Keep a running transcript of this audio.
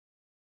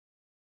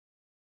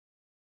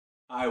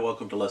Hi,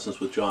 welcome to Lessons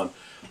with John.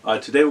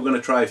 Today we're going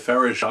to try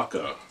Fere, Jacques,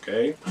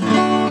 okay?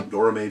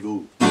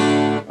 Dormez-vous.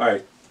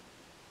 Alright,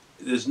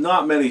 there's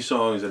not many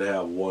songs that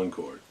have one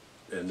chord,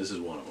 and this is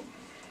one of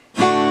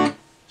them.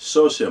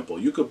 So simple.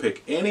 You could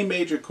pick any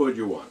major chord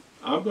you want.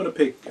 I'm going to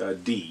pick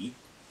D.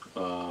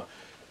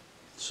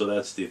 So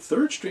that's the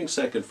 3rd string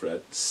 2nd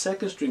fret,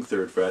 2nd string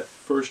 3rd fret,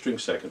 1st string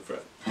 2nd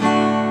fret.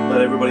 Let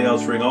everybody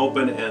else ring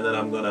open, and then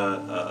I'm going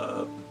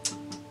to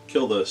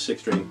kill the 6th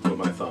string with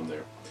my thumb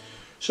there.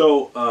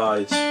 So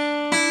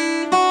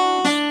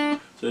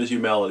there's your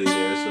melody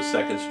there. So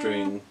 2nd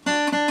string,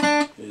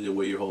 the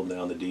way you're holding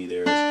down the D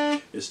there,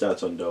 it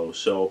starts on Do.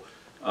 So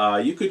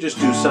you could just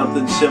do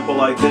something simple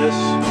like this.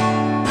 So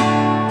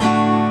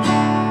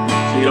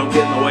you don't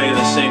get in the way of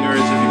the singers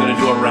if you're going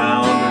to do a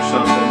round or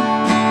something.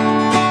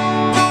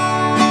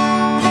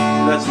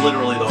 And that's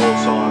literally the whole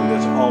song.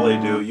 That's all they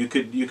do. You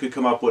could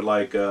come up with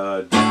like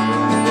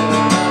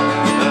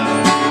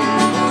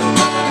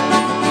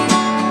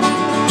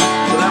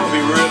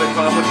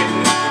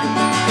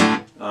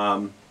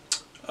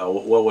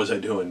what was I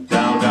doing?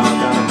 Down, down,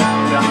 down,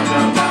 down,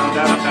 down, down, down,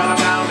 down,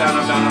 down, down,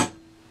 down, down.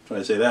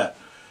 Trying to say that.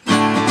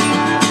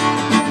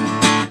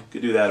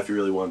 Could do that if you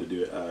really wanted to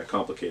do it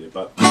complicated,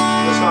 but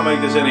let's not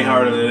make this any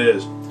harder than it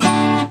is.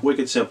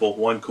 Wicked simple,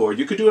 one chord.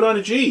 You could do it on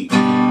a G. Or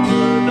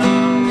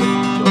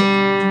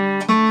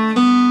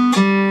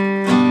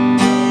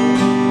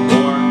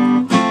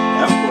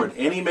F chord.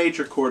 Any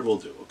major chord will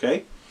do,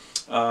 okay?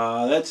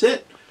 That's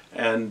it.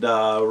 And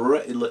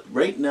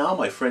right now,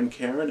 my friend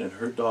Karen and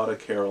her daughter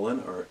Carolyn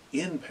are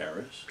in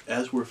Paris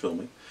as we're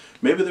filming.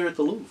 Maybe they're at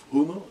the Louvre.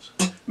 Who knows?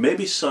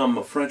 Maybe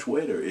some French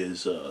waiter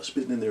is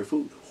spitting in their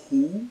food.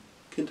 Who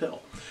can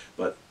tell?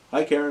 But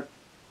hi, Karen.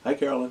 Hi,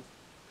 Carolyn.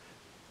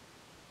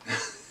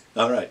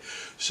 All right.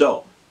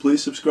 So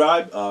please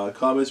subscribe.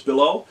 Comments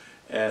below.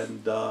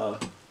 And what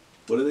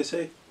do they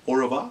say? Au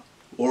revoir.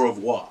 Au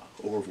revoir.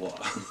 Au revoir.